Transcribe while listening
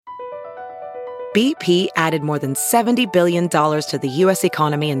BP added more than $70 billion to the U.S.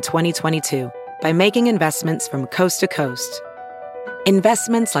 economy in 2022 by making investments from coast to coast.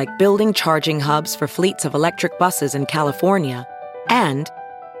 Investments like building charging hubs for fleets of electric buses in California and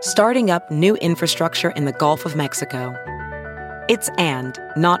starting up new infrastructure in the Gulf of Mexico. It's and,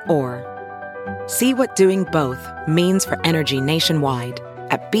 not or. See what doing both means for energy nationwide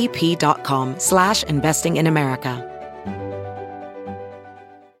at bp.com/investing in America.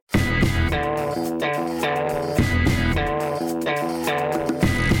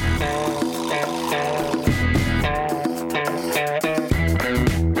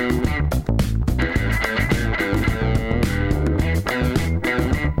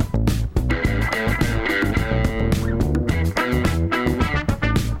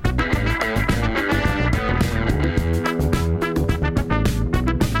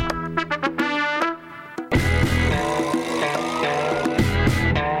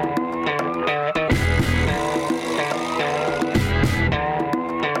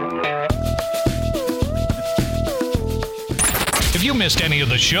 Missed any of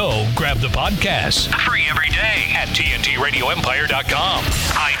the show, grab the podcast. Free every day at TNTRadioEmpire.com,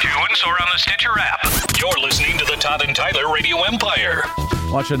 iTunes, or on the Stitcher app. You're listening to the Todd and Tyler Radio Empire.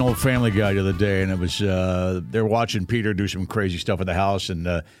 Watched an old Family Guy the other day, and it was they're watching Peter do some crazy stuff at the house, and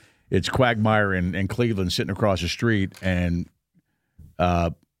it's Quagmire and Cleveland sitting across the street, and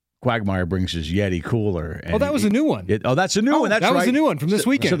Quagmire brings his Yeti cooler. And that was a new one. That's a new one. That's that right. was a new one from this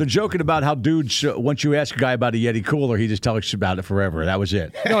weekend. So they're joking about how dudes, once you ask a guy about a Yeti cooler, he just tells you about it forever. That was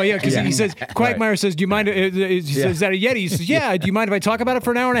it. No, yeah, because he says, Quagmire says, do you mind, he says, is that a Yeti? He says, yeah, do you mind if I talk about it for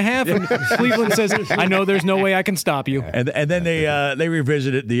an hour and a half? And Cleveland says, I know there's no way I can stop you. And then they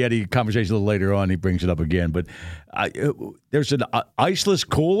revisit it, the Yeti conversation a little later on. He brings it up again. But there's an iceless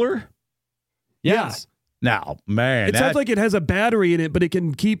cooler? Yes. Now, man. It sounds like it has a battery in it, but it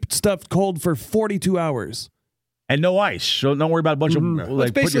can keep stuff cold for 42 hours. And no ice. So don't worry about a bunch of,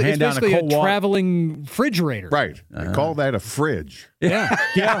 like, put your hand down in cold water. Traveling refrigerator. Right. They call that a fridge. Yeah.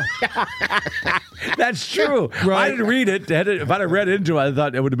 Yeah. That's true. Right. I didn't read it. If I'd have read into it, I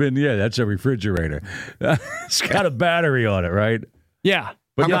thought it would have been, that's a refrigerator. It's got a battery on it, right? Yeah.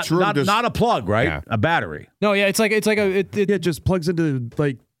 But not a plug, right? Yeah. A battery. No, yeah, it just plugs into,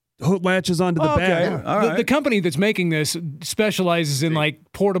 like, hook latches onto the back. All right. The company that's making this specializes in like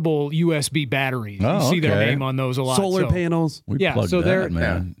portable USB batteries. You see their name on those a lot. Solar panels. They're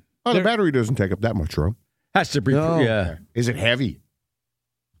man. Oh, the battery doesn't take up that much room. Has to be. No. Yeah. Is it heavy?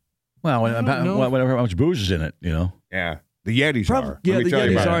 Well, whatever how much booze is in it, Yeah. The Yetis are. Yeah, the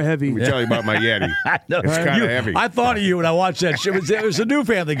Yetis are heavy. Let me tell you about my Yeti. It's kind of heavy. I thought of you when I watched that shit. It was a new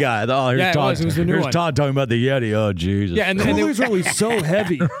Family Guy. It was the new one. Here's Todd talking about the Yeti. Oh, Jesus. Yeah, and coolers are always so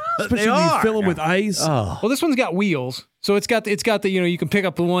heavy, especially when you fill them with ice. Oh. Well, this one's got wheels, so it's got the you can pick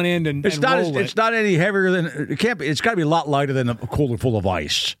up the one end and it's not any heavier than it can't be. It's got to be a lot lighter than a cooler full of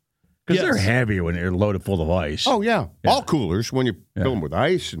ice. Because they're heavy when they're loaded full of ice. Oh, yeah. All coolers, when you fill them with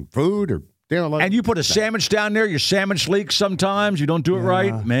ice and food or and you put a sandwich down there, your sandwich leaks sometimes. You don't do it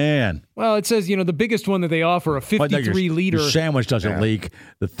right. Man. Well, it says, the biggest one that they offer, a 53-liter. Your sandwich doesn't leak.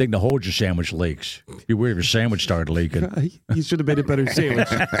 The thing that holds your sandwich leaks. It'd be weird if your sandwich started leaking. You should have made a better sandwich.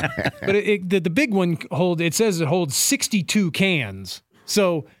 But the big one it says it holds 62 cans.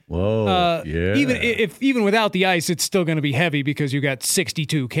 So even without the ice, it's still going to be heavy because you got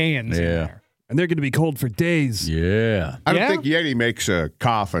 62 cans in there. And they're going to be cold for days. Yeah. I don't think Yeti makes a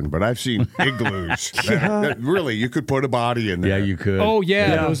coffin, but I've seen igloos. that really, you could put a body in there. Yeah, you could. Oh,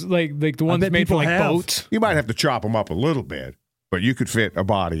 yeah. Those, like the ones made for boats. You might have to chop them up a little bit, but you could fit a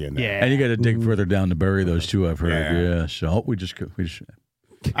body in there. Yeah. And you got to dig further down to bury those too, I've heard. Yeah. So we just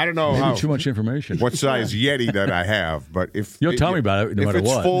I don't know too much information. What size Yeti that I have, but if you'll tell me about it, no matter what.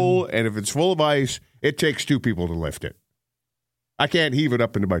 If it's full, and if it's full of ice, it takes two people to lift it. I can't heave it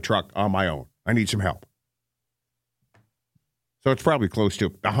up into my truck on my own. I need some help. So it's probably close to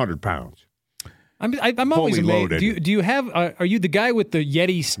 100 pounds. I'm always amazed. Do you have? Are you the guy with the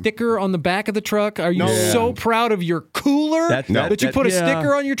Yeti sticker on the back of the truck? Are you so proud of your cooler that you put a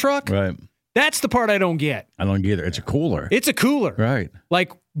sticker on your truck? Right. That's the part I don't get. I don't get it. It's a cooler. It's a cooler. Right.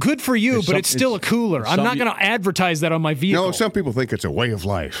 Like, good for you, but it's still a cooler. I'm not going to advertise that on my vehicle. No, some people think it's a way of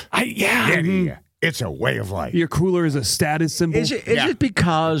life. Yeti. It's a way of life. Your cooler is a status symbol. Is it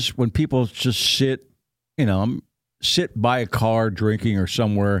because when people just sit by a car drinking or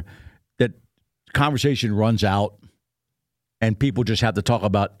somewhere, that conversation runs out and people just have to talk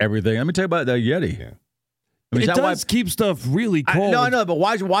about everything? Let me tell you about the Yeti. Yeah. I mean, it does keep stuff really cold. I know, but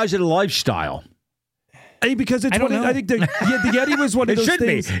why is it a lifestyle? I mean, because it's I think the Yeti was one of those things.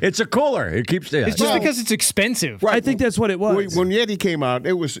 It should be. It's a cooler. It keeps. It's just because it's expensive. Right. I think that's what it was. When Yeti came out,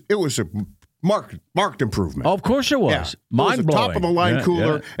 it was a marked improvement. Oh, of course it was. Yeah. Mind blowing. Top of the line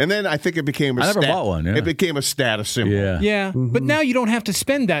cooler, and then I think it became a. I never bought one. Yeah. It became a status symbol. Yeah. But now you don't have to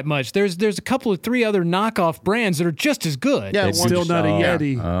spend that much. There's a couple of 3 other knockoff brands that are just as good. Yeah, it's still not a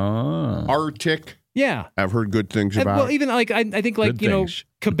Yeti. Arctic. Yeah, I've heard good things about. Well, even like I think like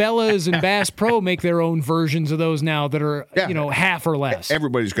Cabela's and Bass Pro make their own versions of those now that are half or less.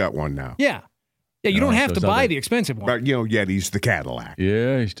 Everybody's got one now. Yeah. Yeah, you don't have to buy the expensive one. But Yeti's the Cadillac.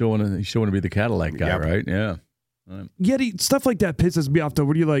 Yeah, you still want to be the Cadillac guy, right? Yeah. Yeti, stuff like that pisses me off, though,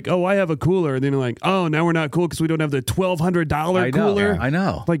 where you're like, oh, I have a cooler. And then you're like, oh, now we're not cool because we don't have the $1,200 cooler. I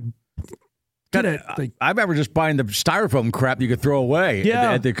know. Like, I remember just buying the styrofoam crap you could throw away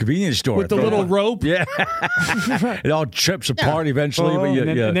at the convenience store. With the little rope. Yeah. It all chips apart eventually. But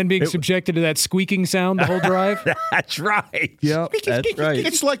and then being subjected to that squeaking sound the whole drive. That's right. Yeah, that's right.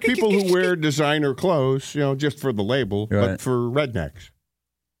 It's like people who wear designer clothes, just for the label, but for rednecks.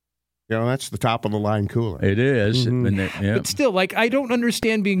 That's the top of the line cooler. It is. Mm-hmm. But still, like, I don't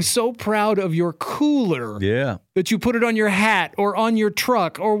understand being so proud of your cooler that you put it on your hat or on your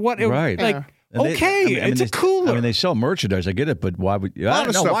truck or what. Right. Like, it's a cooler. I mean, they sell merchandise. I get it, but why would... I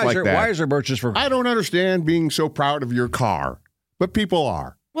don't know. Why is there merchandise for... I don't understand being so proud of your car, but people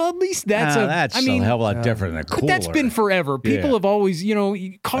are. Well, at least that's a hell of a lot different than a cooler. But that's been forever. People have always,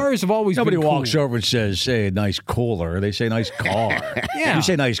 cars have always Nobody been cool. walks over and says, "Hey, nice cooler." They say, "Nice car." Yeah. You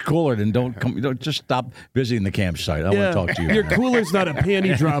say nice cooler, then don't come. Just stop visiting the campsite. I don't want to talk to you. Your cooler's not a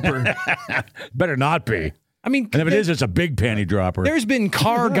panty dropper. Better not be. I mean, and if it is, it's a big panty dropper. There's been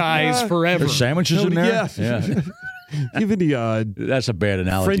car guys forever. There's sandwiches in there. Yeah. Even the that's a bad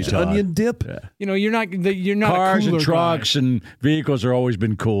analogy. French onion dip. Yeah. You're not cars a cooler and trucks guy. and vehicles are always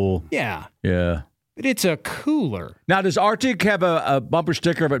been cool. Yeah. Yeah. But it's a cooler. Now, does Arctic have a bumper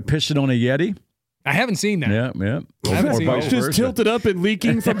sticker of it pissing on a Yeti? I haven't seen that. Yeah. I haven't seen It's just tilted up and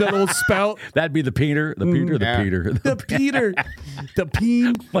leaking from that little spout. That'd be the Peter. The Peter. The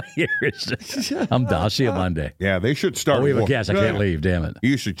peen. My ears. I'll see you Monday. Yeah, they should start. We have a guest. I can't leave. Damn it.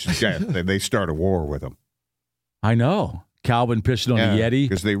 You should suggest that they start a war with them. I know. Calvin pissing on the Yeti.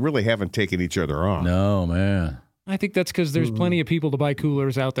 Because they really haven't taken each other on. No, man. I think that's because there's plenty of people to buy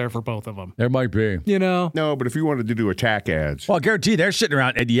coolers out there for both of them. There might be. No, but if you wanted to do attack ads. Well, I guarantee they're sitting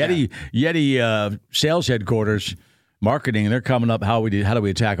around at Yeti sales headquarters marketing, and they're coming up how do we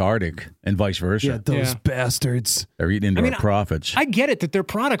attack Arctic and vice versa. Yeah, those bastards. They're eating into our profits. I get it that their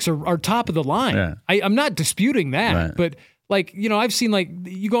products are top of the line. Yeah. I'm not disputing that. Right. But, I've seen,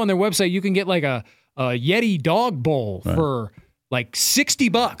 you go on their website, you can get, a Yeti dog bowl for like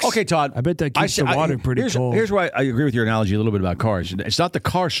 $60. Okay, Todd. I bet that keeps the water pretty cold. Here's why I agree with your analogy a little bit about cars. It's not the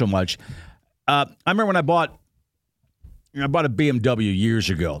car so much. I remember when I bought a BMW years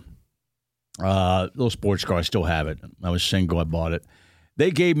ago. Little sports car. I still have it. I was single. I bought it.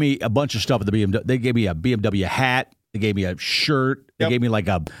 They gave me a bunch of stuff at the BMW. They gave me a BMW hat. They gave me a shirt. They gave me like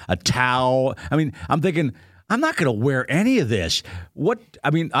a towel. I mean, I'm thinking, I'm not going to wear any of this.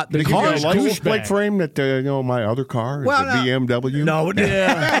 The car is license plate frame that my other car is a BMW. No,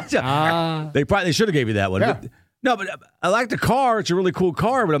 they should have gave you that one. Yeah. But I like the car. It's a really cool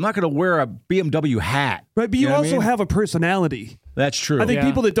car, but I'm not going to wear a BMW hat. Right, but you also have a personality. That's true. I think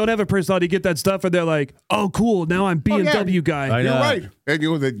people that don't have a personality get that stuff and they're like, oh, cool, now I'm BMW guy. You're right. And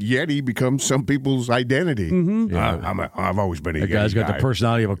the Yeti becomes some people's identity. Mm-hmm. Yeah. I've always been a Yeti guy. The guy's got the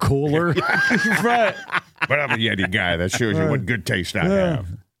personality of a cooler. Right. But I'm a Yeti guy. That shows you what good taste I have.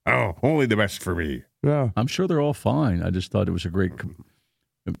 Oh, only the best for me. Yeah. I'm sure they're all fine. I just thought it was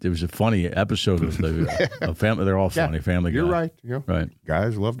a funny episode of the family. They're all funny family guys. You're right. Right.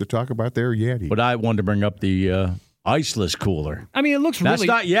 Guys love to talk about their Yeti. But I wanted to bring up the iceless cooler. I mean, it looks That's really...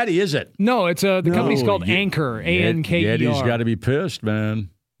 That's not Yeti, is it? No, it's the company's called Anker, A-N-K-E-R. Yeti's got to be pissed, man.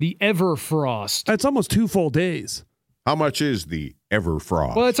 The Everfrost. That's almost 2 full days. How much is the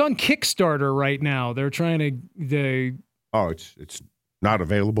Everfrost? Well, it's on Kickstarter right now. They're trying to... Oh, it's not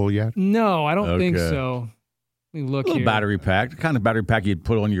available yet? No, I don't think so. Let me look here. Battery pack. The kind of battery pack you'd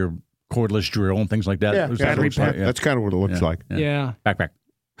put on your cordless drill and things like that. Yeah, battery pack. That's kind of what it looks like. Yeah. Backpack.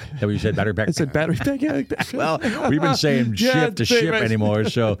 Is that what you said, battery pack? I said battery pack. Yeah. Well, we've been saying ship to ship anymore,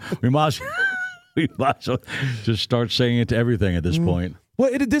 so we must just start saying it to everything at this point. Well,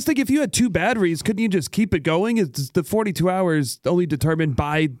 this thing, if you had 2 batteries, couldn't you just keep it going? Is the 42 hours only determined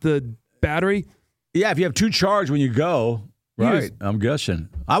by the battery? Yeah, if you have 2 charged when you go, right, I'm guessing.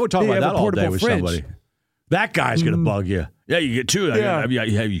 I would talk about that all day with somebody. That guy's going to bug you. Yeah, you get 2. Yeah,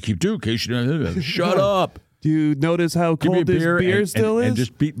 you keep 2 in case you don't. Shut up. Do you notice how cold this beer still is? And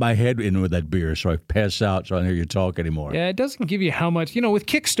just beat my head in with that beer so I pass out so I don't hear you talk anymore. Yeah, it doesn't give you how much. With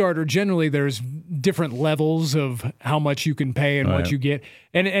Kickstarter, generally there's different levels of how much you can pay and what you get.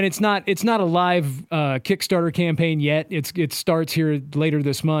 And it's not a live Kickstarter campaign yet. It starts here later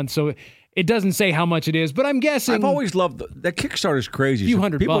this month. So it doesn't say how much it is, but I'm guessing. I've always loved that Kickstarter's crazy. A few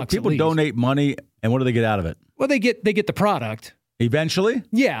 $100 People donate money, and what do they get out of it? Well, they get the product. Eventually?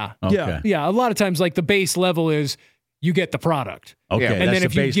 Yeah. Okay. Yeah. A lot of times, like the base level is you get the product. Okay. Yeah. And then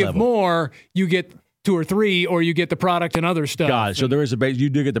if you give level. more, you get 2 or 3, or you get the product and other stuff. God, so there is a base.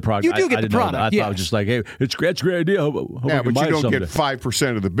 You do get the product. You do get I the didn't know product. that. I thought it was just like, hey, it's a great idea. Hope Yeah, we can but buy you don't someday. get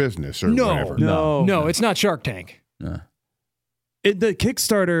 5% of the business or No. whatever. No, it's not Shark Tank. In the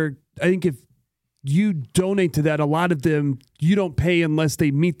Kickstarter, I think if you donate to that, a lot of them you don't pay unless they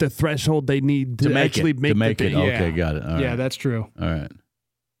meet the threshold they need to actually make it. the thing. Okay, got it. All Yeah, right. that's true. All right.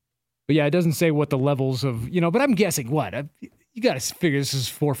 But yeah, it doesn't say what the levels of, but I'm guessing what? You got to figure this is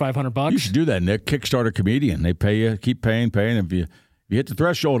 $400 or $500. You should do that, Nick. Kickstarter comedian. They pay you, keep paying. If you hit the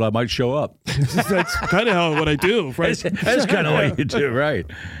threshold, I might show up. That's kind of what I do. Right? That's kind of what you do, right?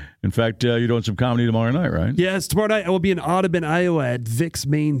 In fact, you're doing some comedy tomorrow night, right? Yes, tomorrow night I will be in Audubon, Iowa at Vic's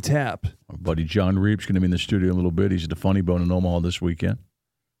Main Tap. Our buddy John Reep's going to be in the studio in a little bit. He's at the Funny Bone in Omaha this weekend.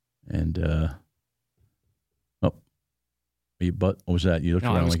 And, what was that? You looked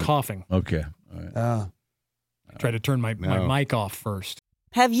No, around I was like coughing. Okay. All right. Tried to turn my mic off first.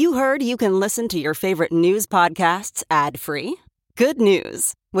 Have you heard you can listen to your favorite news podcasts ad-free? Good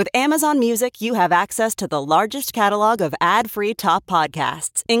news. With Amazon Music, you have access to the largest catalog of ad-free top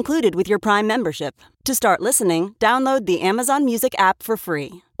podcasts included with your Prime membership. To start listening, download the Amazon Music app for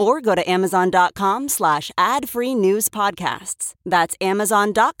free or go to amazon.com/ad-free news podcasts. That's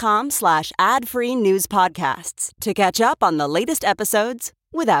amazon.com/ad-free news podcasts to catch up on the latest episodes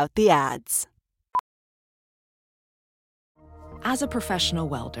without the ads. As a professional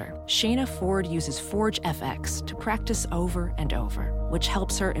welder, Shayna Ford uses Forge FX to practice over and over, which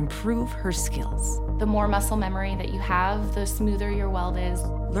helps her improve her skills. The more muscle memory that you have, the smoother your weld is.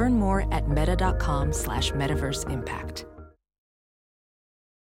 Learn more at meta.com/metaverse impact.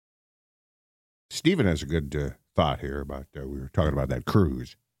 Stephen has a good thought here about, we were talking about that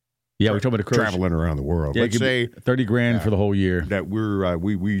cruise. Yeah, we're talking about a cruise. Traveling around the world. Yeah, Let's say $30,000 for the whole year. that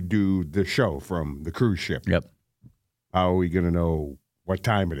we do the show from the cruise ship. Yep. How are we going to know what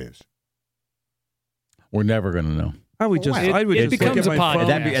time it is? We're never going to know. I would just. I would it just becomes look at a my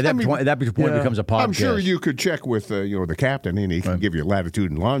podcast. phone. At that point, it becomes a podcast. I'm sure you could check with the captain, and he can give you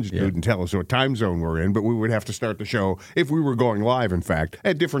latitude and longitude and tell us what time zone we're in. But we would have to start the show if we were going live. In fact,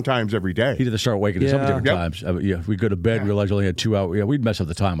 at different times every day. He'd have to start waking us up at different Yep. times. If we go to bed, realize we only had 2 hours. Yeah, we'd mess up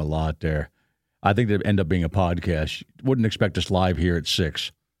the time a lot there. I think it'd end up being a podcast. Wouldn't expect us live here at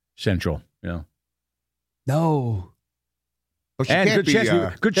 6 Central. No. But you And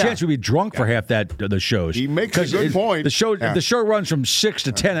can't good chance we'd be drunk for half the shows. He makes a good point. The show runs from 6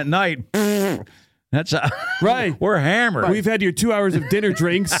 to 10 at night. That's Right. We're hammered. We've had your 2 hours of dinner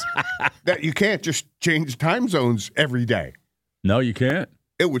drinks. That you can't just change time zones every day. No, you can't.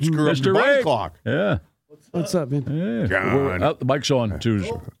 It would screw up the Mr. body Ray. clock. Yeah. What's up, man? Yeah. John. The mic's on, too.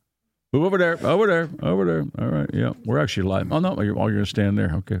 Move over there. All right. Yeah. We're actually live. Oh, no. You're going to stand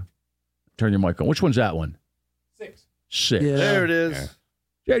there. Okay. Turn your mic on. Which one's that one? 6. Yeah. There it is.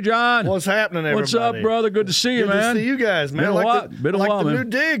 Hey, John. What's happening, everybody? What's up, brother? Good to see you, Good man. to see you guys, man. Been a while, Been a while, man. new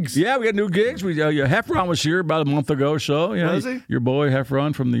digs. Yeah, we got new gigs. Heffron was here about a month ago or so. Yeah, Was he? Your boy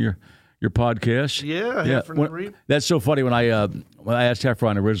Heffron from your podcast. Yeah, Heffron and Reed. That's so funny. When I asked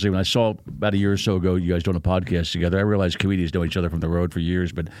Heffron originally, when I saw about a year or so ago you guys doing a podcast together, I realized comedians know each other from the road for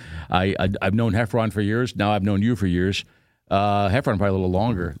years. But I've known Heffron for years. Now I've known you for years. Heffron probably a little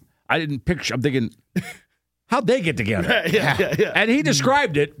longer. I didn't picture. I'm thinking, how'd they get together? Yeah. And he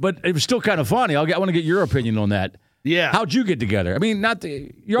described it, but it was still kind of funny. I want to get your opinion on that. Yeah. How'd you get together? I mean,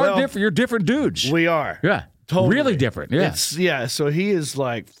 different. You're different dudes. We are. Yeah. Totally. Really different. Yeah. So he is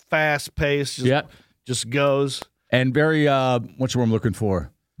like fast paced. Just goes. And very, what's the word I'm looking for?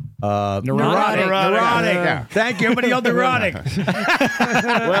 Neurotic. Yeah. Thank you. Everybody yelled neurotic.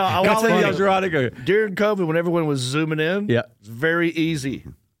 Well, I was Colin yells neurotic. during COVID, when everyone was zooming in, Yeah. it's very easy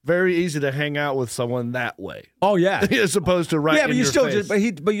to hang out with someone that way, Oh, yeah. as opposed to right. Yeah, but in you your still face.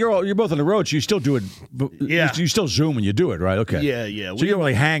 but you're both on the road, so you still do it. Yeah. You still Zoom when you do it, right? Okay. Yeah. So you don't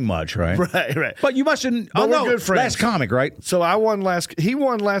really hang much, right? Right. But you mustn't. But Oh, we're no. good friends. Last comic, right? So he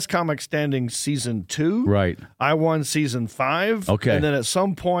won Last Comic Standing season 2. Right. I won season 5. Okay. And then at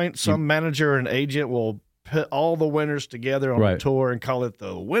some point, some manager and agent will put all the winners together on a tour and call it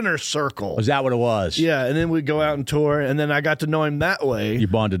the Winner Circle. Was that what it was? Yeah, and then we'd go out and tour, and then I got to know him that way. You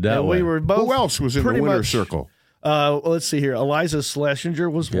bonded that way. We were both. Who else was in the Winner Circle? Let's see here. Eliza Schlesinger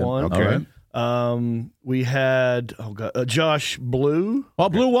was one. Okay. All right. We had Josh Blue. Oh,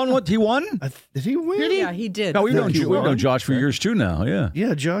 Blue won what? He won? Did he win? Yeah, he did. No, we've known Josh for years too now. Yeah.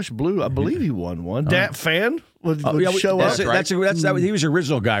 Yeah, Josh Blue. I believe he won one. Dat Fan would show up. He was the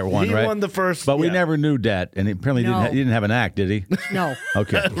original guy won, he right? He won the first. But we never knew Dat, and apparently he didn't have an act, did he? No.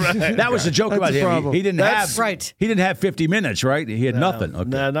 Okay. Right. That was the joke about him. He didn't have. Right. He didn't have 50 minutes, right? He had nothing. Okay.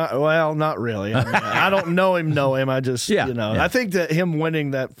 No, not really. I mean, I don't know him. I just I think that him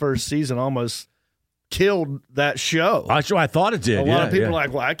winning that first season almost killed that show. That's what I thought it did. A lot of people are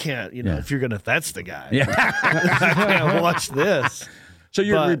like, well, I can't, if you're going to, that's the guy. Yeah. I can't watch this. So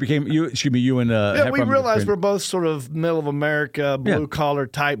you and we realized we're both sort of middle of America, blue collar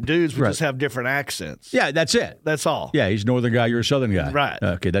type dudes. We just have different accents. Yeah, that's it. That's all. Yeah, he's a northern guy, you're a southern guy. Right.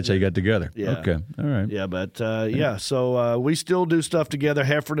 Okay, that's how you got together. Yeah. Okay. All right. Yeah, but so we still do stuff together,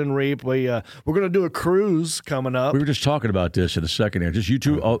 Heffern and Reap. We're going to do a cruise coming up. We were just talking about this in a second here. Just you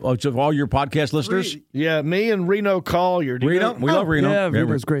two, all your podcast listeners? Yeah, me and Reno Collier. Reno? We love Reno. Yeah,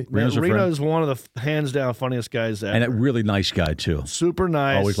 Reno's great. Reno's one of the hands down funniest guys ever. And a really nice guy, too. Super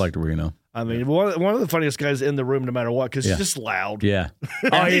nice. Always liked Reno. I mean, one of the funniest guys in the room, no matter what, because he's just loud. Yeah. He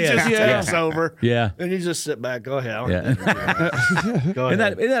just takes over. Yeah. And you just sit back. Go ahead. Go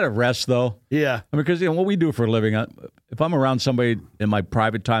ahead. Isn't that a rest, though? Yeah. I mean, because what we do for a living, if I'm around somebody in my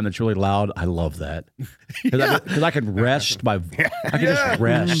private time that's really loud, I love that. Because I can rest. I can just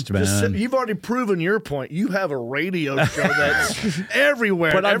rest, man. You've already proven your point. You have a radio show that's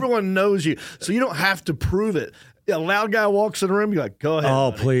everywhere. But everyone knows you. So you don't have to prove it. A loud guy walks in the room, you're like, go ahead.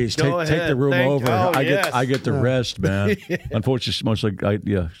 Oh, buddy. please, take the room over. I get to rest, man. Yeah. Unfortunately, mostly, I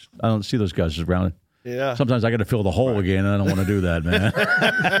don't see those guys around. Yeah. Sometimes I got to fill the hole again, and I don't want to do that,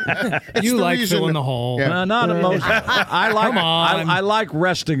 man. You like filling the hole. Yeah. Not emotionally. I like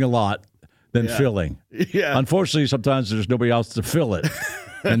resting a lot than filling. Yeah. Unfortunately, sometimes there's nobody else to fill it.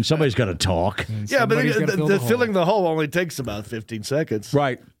 And somebody's got to talk. Yeah, but filling the hole only takes about 15 seconds.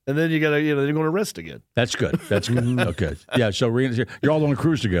 Right. And then you got to, you're going to rest again. That's good. Okay. Yeah, so you're all on a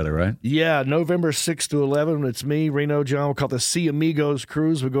cruise together, right? Yeah, November 6th to 11. It's me, Reno, John. We'll call it the Sea Amigos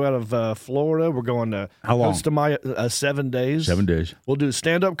cruise. We go out of Florida. We're going to How long? Costa Maya, 7 days. 7 days. We'll do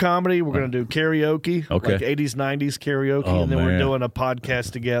stand-up comedy. We're going to do karaoke, like 80s, 90s karaoke. And then we're doing a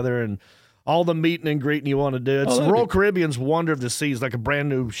podcast together and all the meeting and greeting you want to do. It's Royal Caribbean's Wonder of the Seas, like a brand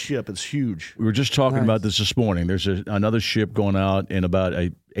new ship. It's huge. We were just talking about this morning. There's another ship going out in about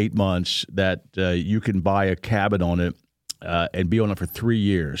 8 months that you can buy a cabin on it and be on it for 3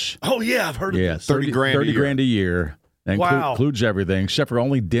 years. Oh, yeah, I've heard of this. 30 grand a year. And includes everything except for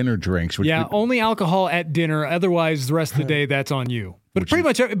only dinner drinks. Only alcohol at dinner. Otherwise, the rest of the day, that's on you. But pretty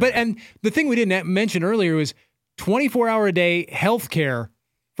much. And the thing we didn't mention earlier was 24-hour-a-day health care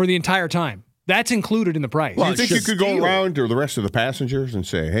for the entire time. That's included in the price. Well, you think you could go around to the rest of the passengers and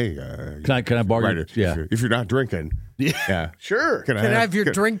say, "Hey, can I borrow you? If you're not drinking, sure. Can I have your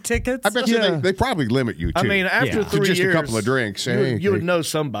drink tickets?" I bet you they probably limit you. I mean, after 3 years, just a couple of drinks, you would know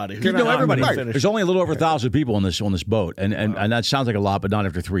somebody. You know everybody. Right. There's only a little over 1,000 people on this boat, and that sounds like a lot, but not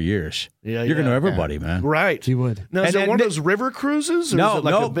after 3 years. Yeah, you're gonna know everybody, man. Right. You would. Now, is it one of those river cruises? Or no, is it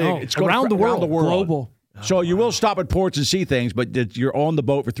like a big? It's around the world. Global. So you will stop at ports and see things, but you're on the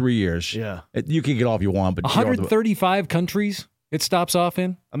boat for 3 years. Yeah. You can get off if you want, but 135 countries it stops off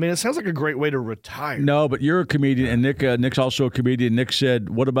in. I mean, it sounds like a great way to retire. No, but you're a comedian, and Nick's also a comedian. Nick said,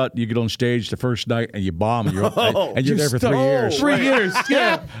 "What about you get on stage the first night and you bomb, and you're there for 3 years?" 3 years,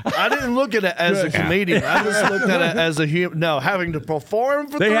 yeah. I didn't look at it as a comedian. I just looked at it as a human. No, having to perform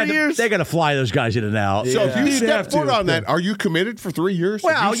for 3 years. They got to fly those guys in and out. So if you step foot on that, are you committed for 3 years?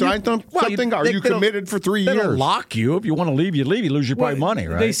 Well, if you signed something, are you committed for 3 years? They don't lock you. If you want to leave, you leave. You lose your private money,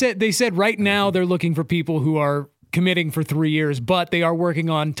 right? They said right now they're looking for people who are committing for 3 years, but they are working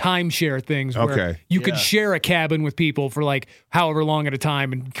on timeshare things where you could share a cabin with people for like however long at a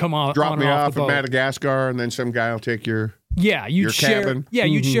time and come on. Drop me off at Madagascar, and then some guy will take your you'd share cabin. Yeah,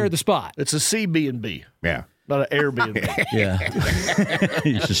 you'd share the spot. It's a CB&B. Yeah. Not an Airbnb. Yeah.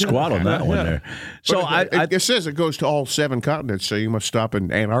 You should squat on that one there. So it says it goes to all 7 continents, so you must stop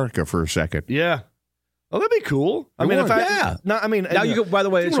in Antarctica for a second. Yeah. Oh, that'd be cool. I mean, now you go. By the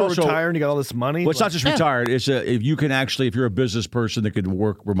way, it's also retired and you got all this money. Well, it's not just retired. It's if you can actually, if you're a business person that can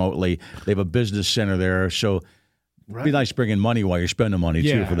work remotely, they have a business center there. So it'd be nice bringing money while you're spending money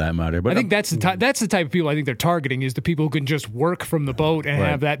too, for that matter. But I think that's the type of people I think they're targeting is the people who can just work from the boat and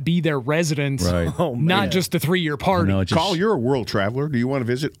have that be their residence, not just the 3-year party. Carl, you're a world traveler. Do you want to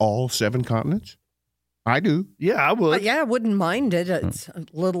visit all 7 continents? I do. Yeah, I would. I wouldn't mind it. It's a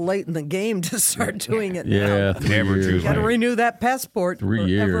little late in the game to start doing it Yeah, now. Never too Got to renew that passport 3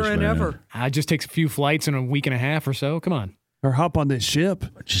 years, forever and man. ever. It just takes a few flights in a week and a half or so. Come on. Or hop on this ship.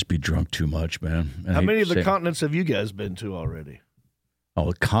 Just be drunk too much, man. How many of the continents have you guys been to already?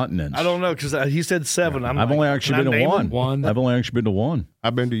 Oh, the continents. I don't know because he said 7. I've only actually been to one. I've only actually been to one.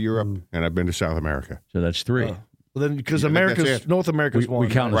 I've been to Europe and I've been to South America. So that's 3. Well, then because that's North America's one. We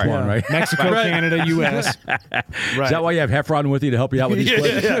count as one, right? Mexico, Canada, U.S. Right. Is that why you have Heffron with you to help you out with these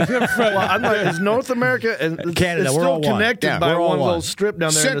places? Well, I'm like, is North America and Canada, it's we're still all one. connected by one little strip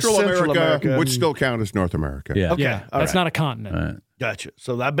down there. Central in Central America would still count as North America. Yeah. Okay. Yeah, that's not a continent. Gotcha.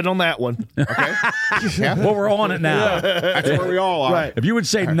 So I've been on that one. Okay. Yeah. Well, we're on it now. That's where we all are. Right. If you would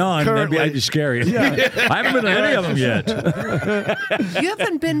say none, Currently. that'd be scary. I haven't been to any of them yet. You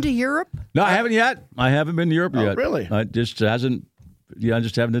haven't been to Europe? No, I haven't yet. I haven't been to Europe yet. Really? I just hasn't. Yeah, I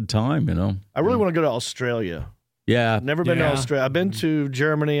just haven't had time. I really want to go to Australia. Yeah. Never been to Australia. I've been to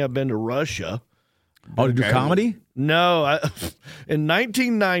Germany. I've been to Russia. Oh, to do comedy? No, in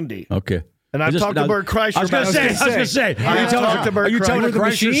 1990. Okay. And I talked to Bert Kreischer. I was going to say. Are you telling the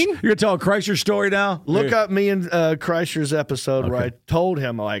machine? You're going to tell a Kreischer story now? Look up me and Kreischer's episode where I told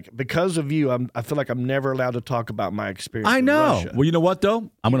him, because of you, I feel like I'm never allowed to talk about my experience. I know. In Russia. Well, you know what, though?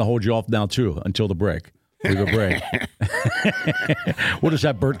 I'm going to hold you off now, too, until the break. We go break. We'll just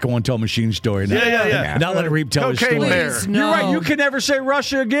have Bert go and tell a machine story now. Yeah. Not let Reeb tell his story. Please, no. You're right. You can never say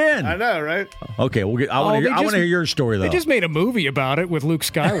Russia again. I know, right? Okay, I want to hear your story, though. They just made a movie about it with Luke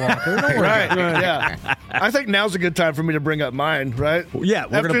Skywalker. Don't worry. Right. Yeah. I think now's a good time for me to bring up mine, right? Yeah.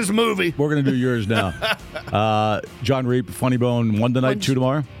 After this movie. We're going to do yours now. John Reep, Funny Bone, 1 tonight, 2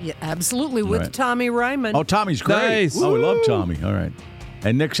 tomorrow? Yeah, absolutely, with Tommy Ryman. Oh, Tommy's great. Nice. Oh, we love Tommy. All right.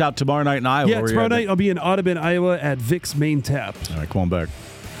 And Nick's out tomorrow night in Iowa. Yeah, tomorrow night I'll be in Audubon, Iowa at Vic's Main Tap. All right, come on back.